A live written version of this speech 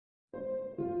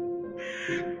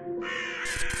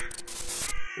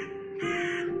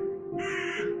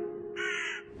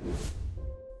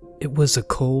It was a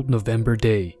cold November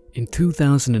day in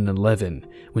 2011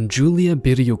 when Julia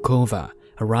Biryukova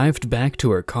arrived back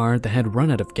to her car that had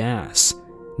run out of gas.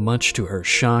 Much to her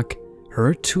shock,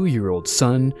 her 2-year-old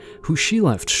son, who she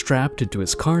left strapped into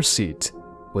his car seat,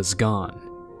 was gone.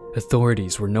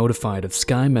 Authorities were notified of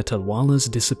Sky Metalwala's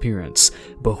disappearance,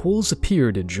 but holes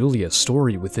appeared in Julia's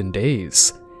story within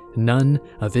days. None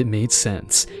of it made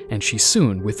sense, and she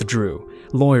soon withdrew,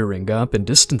 lawyering up and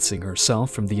distancing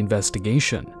herself from the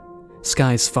investigation.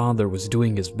 Sky's father was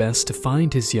doing his best to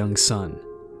find his young son.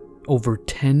 Over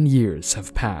 10 years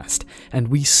have passed, and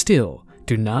we still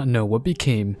do not know what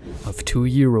became of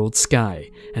 2-year-old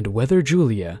Sky and whether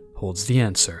Julia holds the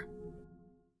answer.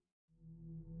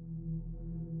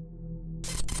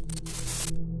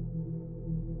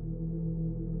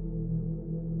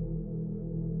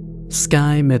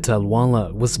 Sky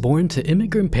Metalwala was born to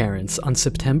immigrant parents on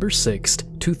September 6,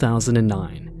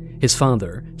 2009. His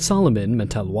father, Solomon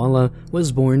Metalwala,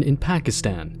 was born in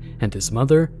Pakistan, and his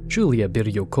mother, Julia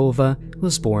Biryukova,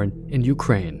 was born in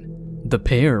Ukraine. The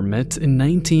pair met in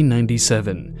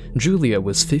 1997. Julia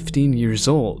was 15 years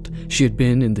old. She had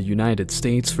been in the United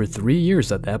States for 3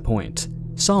 years at that point.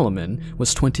 Solomon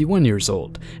was 21 years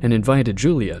old and invited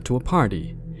Julia to a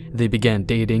party. They began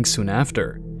dating soon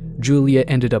after. Julia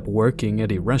ended up working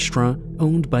at a restaurant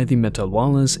owned by the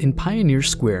Metalwalas in Pioneer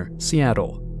Square,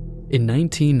 Seattle. In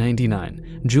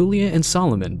 1999, Julia and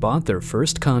Solomon bought their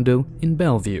first condo in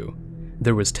Bellevue.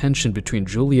 There was tension between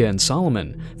Julia and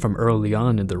Solomon from early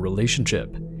on in their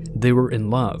relationship. They were in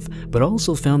love, but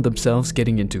also found themselves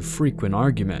getting into frequent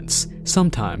arguments,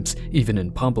 sometimes even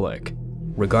in public.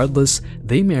 Regardless,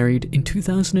 they married in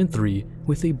 2003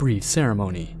 with a brief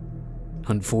ceremony.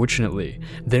 Unfortunately,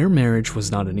 their marriage was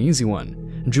not an easy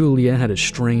one. Julia had a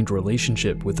strained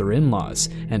relationship with her in-laws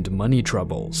and money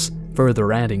troubles,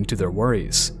 further adding to their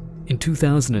worries. In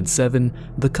 2007,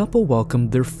 the couple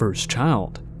welcomed their first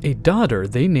child, a daughter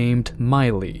they named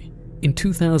Miley. In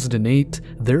 2008,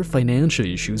 their financial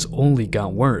issues only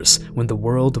got worse when the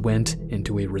world went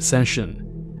into a recession.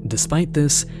 Despite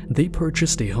this, they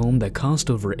purchased a home that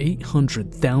cost over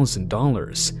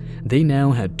 $800,000. They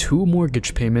now had 2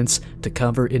 mortgage payments to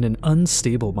cover in an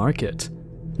unstable market.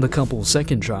 The couple's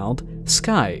second child,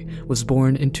 Sky, was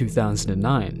born in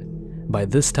 2009. By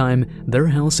this time, their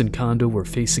house and condo were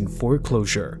facing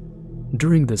foreclosure.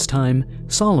 During this time,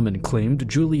 Solomon claimed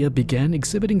Julia began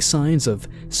exhibiting signs of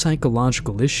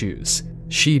psychological issues.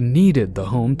 She needed the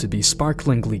home to be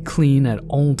sparklingly clean at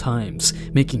all times,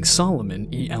 making Solomon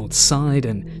eat outside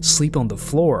and sleep on the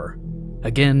floor.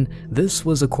 Again, this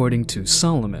was according to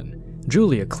Solomon.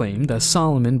 Julia claimed that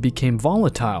Solomon became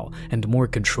volatile and more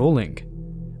controlling.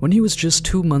 When he was just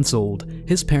 2 months old,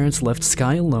 his parents left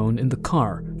Sky alone in the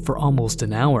car for almost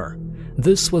an hour.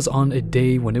 This was on a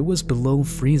day when it was below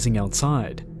freezing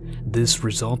outside. This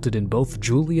resulted in both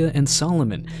Julia and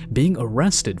Solomon being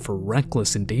arrested for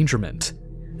reckless endangerment.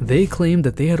 They claimed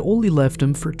that they had only left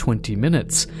him for 20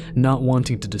 minutes, not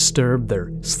wanting to disturb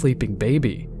their sleeping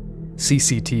baby.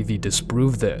 CCTV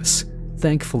disproved this.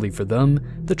 Thankfully for them,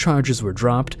 the charges were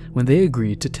dropped when they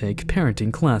agreed to take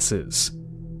parenting classes.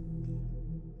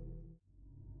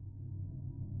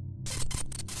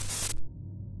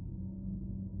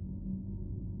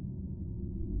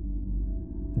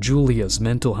 Julia's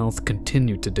mental health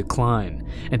continued to decline,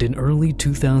 and in early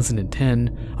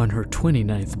 2010, on her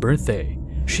 29th birthday,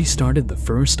 she started the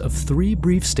first of 3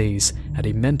 brief stays at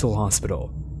a mental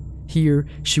hospital. Here,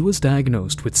 she was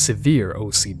diagnosed with severe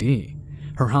OCD.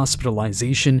 Her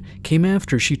hospitalization came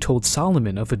after she told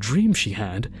Solomon of a dream she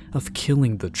had of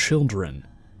killing the children.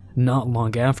 Not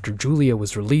long after Julia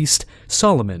was released,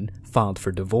 Solomon filed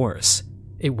for divorce.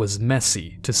 It was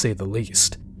messy, to say the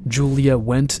least. Julia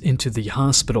went into the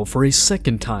hospital for a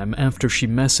second time after she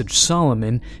messaged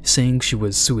Solomon saying she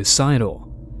was suicidal.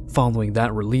 Following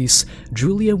that release,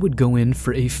 Julia would go in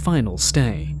for a final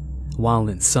stay. While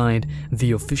inside,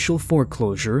 the official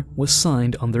foreclosure was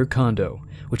signed on their condo,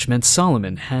 which meant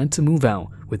Solomon had to move out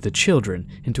with the children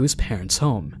into his parents'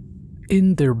 home.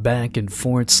 In their back and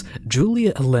forths,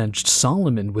 Julia alleged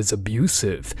Solomon was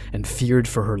abusive and feared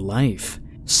for her life.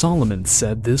 Solomon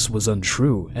said this was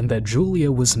untrue and that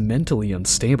Julia was mentally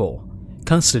unstable.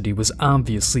 Custody was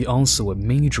obviously also a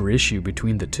major issue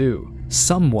between the two.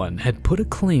 Someone had put a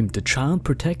claim to Child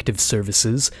Protective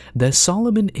Services that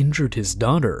Solomon injured his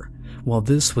daughter. While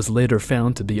this was later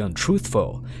found to be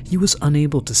untruthful, he was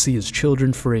unable to see his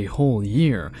children for a whole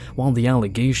year while the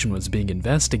allegation was being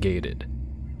investigated.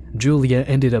 Julia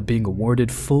ended up being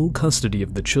awarded full custody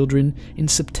of the children in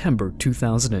September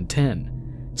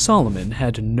 2010. Solomon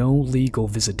had no legal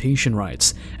visitation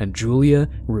rights, and Julia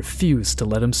refused to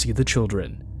let him see the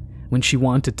children. When she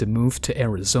wanted to move to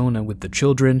Arizona with the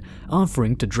children,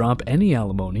 offering to drop any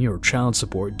alimony or child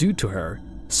support due to her,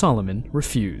 Solomon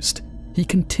refused. He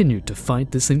continued to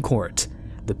fight this in court.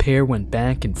 The pair went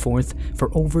back and forth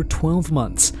for over 12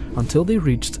 months until they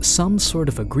reached some sort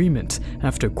of agreement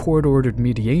after court-ordered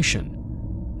mediation.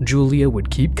 Julia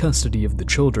would keep custody of the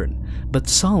children, but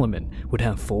Solomon would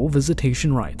have full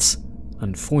visitation rights.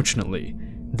 Unfortunately,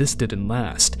 this didn't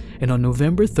last, and on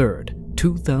November 3rd,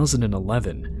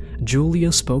 2011,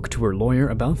 Julia spoke to her lawyer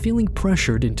about feeling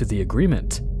pressured into the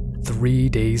agreement. 3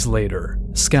 days later,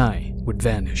 Sky would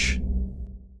vanish.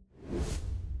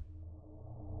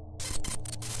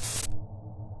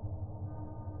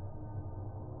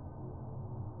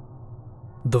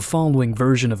 The following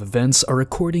version of events are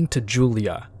according to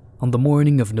Julia. On the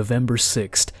morning of November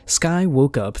 6th, Sky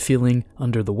woke up feeling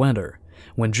under the weather.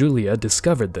 When Julia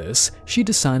discovered this, she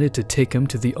decided to take him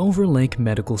to the Overlake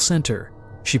Medical Center.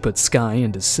 She put Sky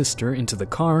and his sister into the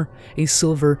car, a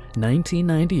silver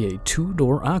 1998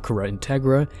 two-door Acura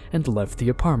Integra, and left the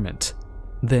apartment.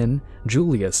 Then,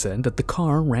 Julia said that the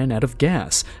car ran out of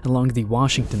gas along the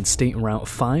Washington State Route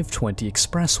 520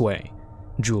 expressway.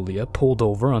 Julia pulled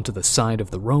over onto the side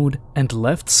of the road and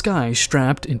left Sky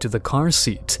strapped into the car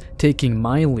seat, taking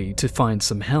Miley to find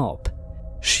some help.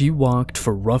 She walked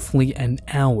for roughly an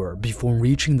hour before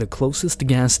reaching the closest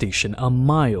gas station a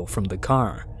mile from the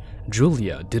car.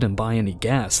 Julia didn't buy any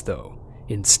gas though.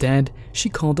 Instead, she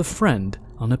called a friend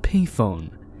on a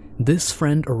payphone. This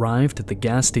friend arrived at the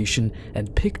gas station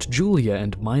and picked Julia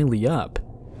and Miley up.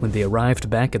 When they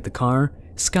arrived back at the car,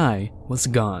 Sky was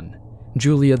gone.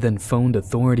 Julia then phoned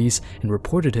authorities and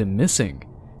reported him missing.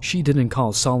 She didn't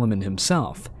call Solomon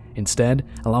himself, instead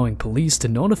allowing police to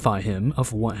notify him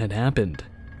of what had happened.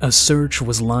 A search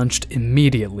was launched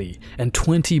immediately, and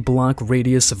 20-block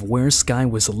radius of where Sky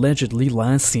was allegedly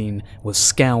last seen was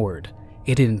scoured.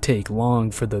 It didn't take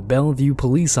long for the Bellevue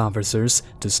police officers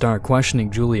to start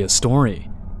questioning Julia's story.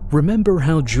 Remember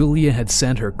how Julia had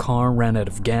said her car ran out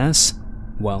of gas?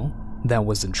 Well, that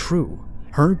wasn't true.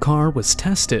 Her car was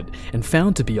tested and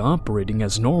found to be operating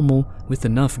as normal with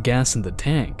enough gas in the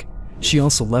tank. She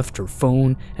also left her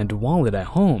phone and wallet at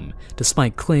home,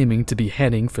 despite claiming to be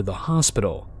heading for the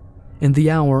hospital. In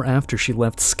the hour after she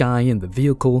left Sky in the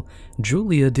vehicle,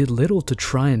 Julia did little to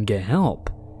try and get help.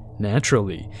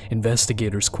 Naturally,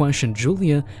 investigators questioned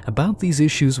Julia about these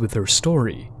issues with her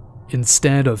story.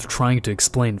 Instead of trying to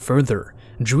explain further,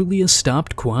 Julia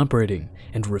stopped cooperating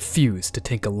and refused to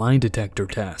take a lie detector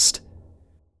test.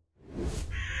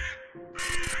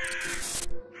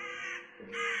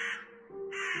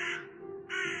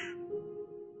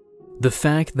 The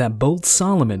fact that both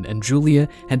Solomon and Julia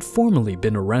had formerly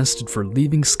been arrested for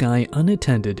leaving Sky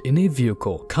unattended in a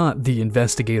vehicle caught the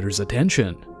investigators'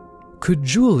 attention. Could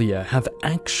Julia have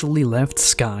actually left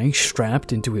Sky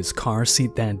strapped into his car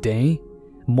seat that day?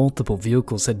 Multiple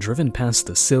vehicles had driven past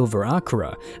the silver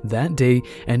Acura that day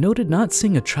and noted not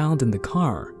seeing a child in the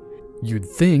car. You'd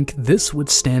think this would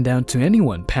stand out to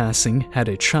anyone passing had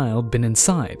a child been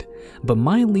inside, but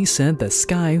Miley said that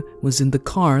Sky was in the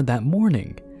car that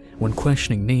morning. When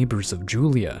questioning neighbors of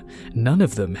Julia, none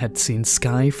of them had seen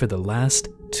Sky for the last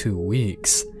 2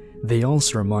 weeks. They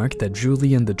also remarked that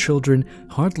Julia and the children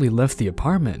hardly left the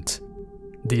apartment.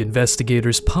 The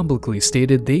investigators publicly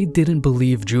stated they didn't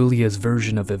believe Julia's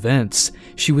version of events.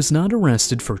 She was not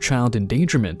arrested for child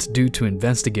endangerment due to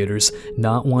investigators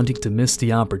not wanting to miss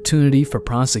the opportunity for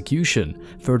prosecution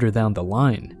further down the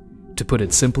line. To put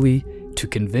it simply, to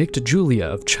convict Julia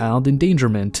of child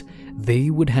endangerment,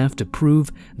 they would have to prove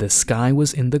that Sky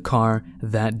was in the car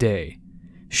that day.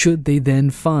 Should they then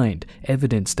find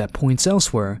evidence that points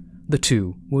elsewhere, the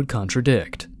two would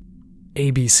contradict.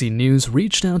 ABC News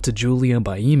reached out to Julia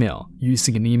by email,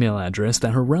 using an email address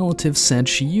that her relatives said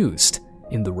she used.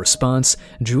 In the response,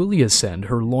 Julia said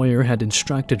her lawyer had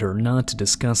instructed her not to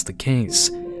discuss the case.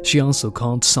 She also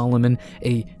called Solomon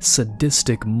a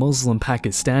sadistic Muslim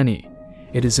Pakistani.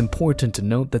 It is important to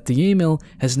note that the email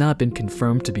has not been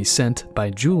confirmed to be sent by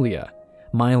Julia.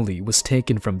 Miley was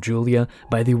taken from Julia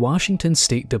by the Washington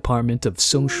State Department of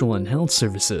Social and Health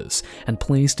Services and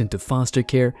placed into foster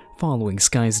care following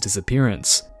Sky's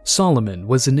disappearance. Solomon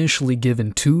was initially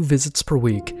given 2 visits per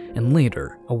week and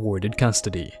later awarded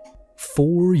custody.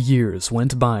 4 years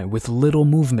went by with little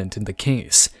movement in the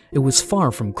case. It was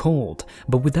far from cold,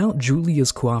 but without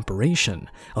Julia's cooperation,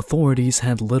 authorities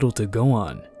had little to go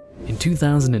on. In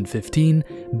 2015,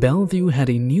 Bellevue had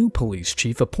a new police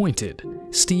chief appointed,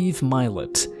 Steve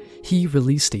Milet. He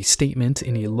released a statement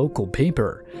in a local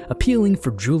paper, appealing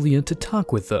for Julia to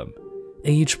talk with them.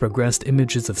 Age-progressed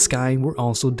images of Sky were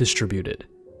also distributed.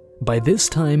 By this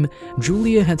time,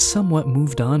 Julia had somewhat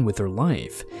moved on with her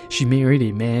life. She married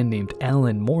a man named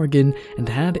Alan Morgan and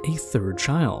had a third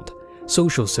child.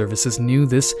 Social services knew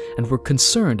this and were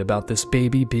concerned about this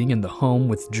baby being in the home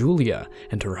with Julia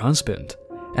and her husband.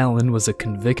 Alan was a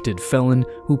convicted felon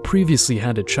who previously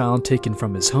had a child taken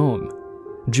from his home.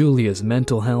 Julia's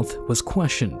mental health was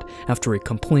questioned after a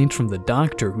complaint from the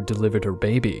doctor who delivered her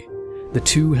baby. The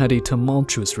two had a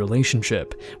tumultuous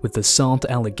relationship with assault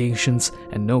allegations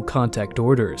and no contact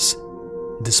orders.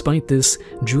 Despite this,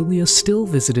 Julia still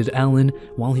visited Alan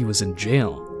while he was in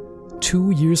jail.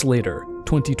 2 years later,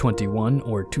 2021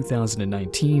 or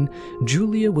 2019,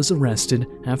 Julia was arrested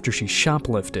after she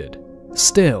shoplifted.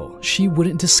 Still, she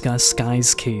wouldn't discuss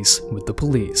Sky's case with the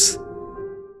police.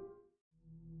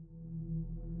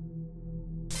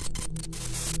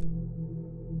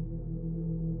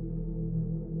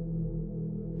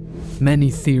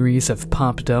 Many theories have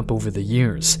popped up over the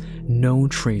years. No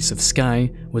trace of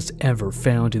Sky was ever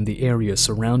found in the area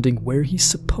surrounding where he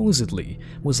supposedly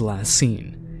was last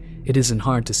seen. It isn't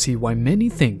hard to see why many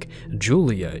think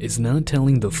Julia is not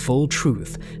telling the full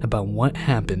truth about what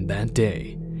happened that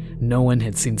day. No one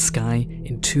had seen Sky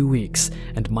in 2 weeks,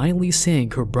 and Miley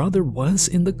saying her brother was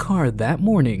in the car that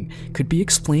morning could be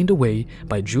explained away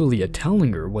by Julia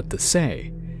telling her what to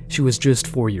say. She was just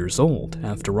 4 years old,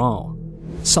 after all.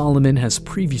 Solomon has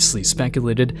previously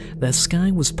speculated that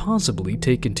Sky was possibly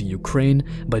taken to Ukraine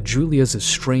by Julia's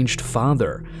estranged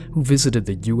father, who visited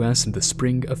the US in the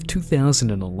spring of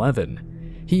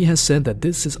 2011. He has said that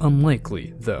this is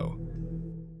unlikely, though.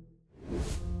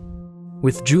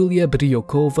 With Julia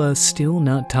Bryokova still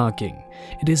not talking,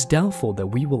 it is doubtful that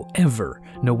we will ever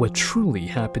know what truly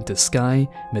happened to Sky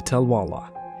Metalwala.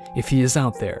 If he is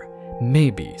out there,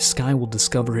 maybe Sky will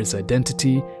discover his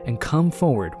identity and come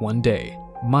forward one day.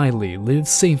 Miley lives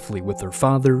safely with her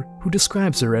father, who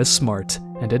describes her as smart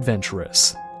and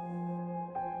adventurous.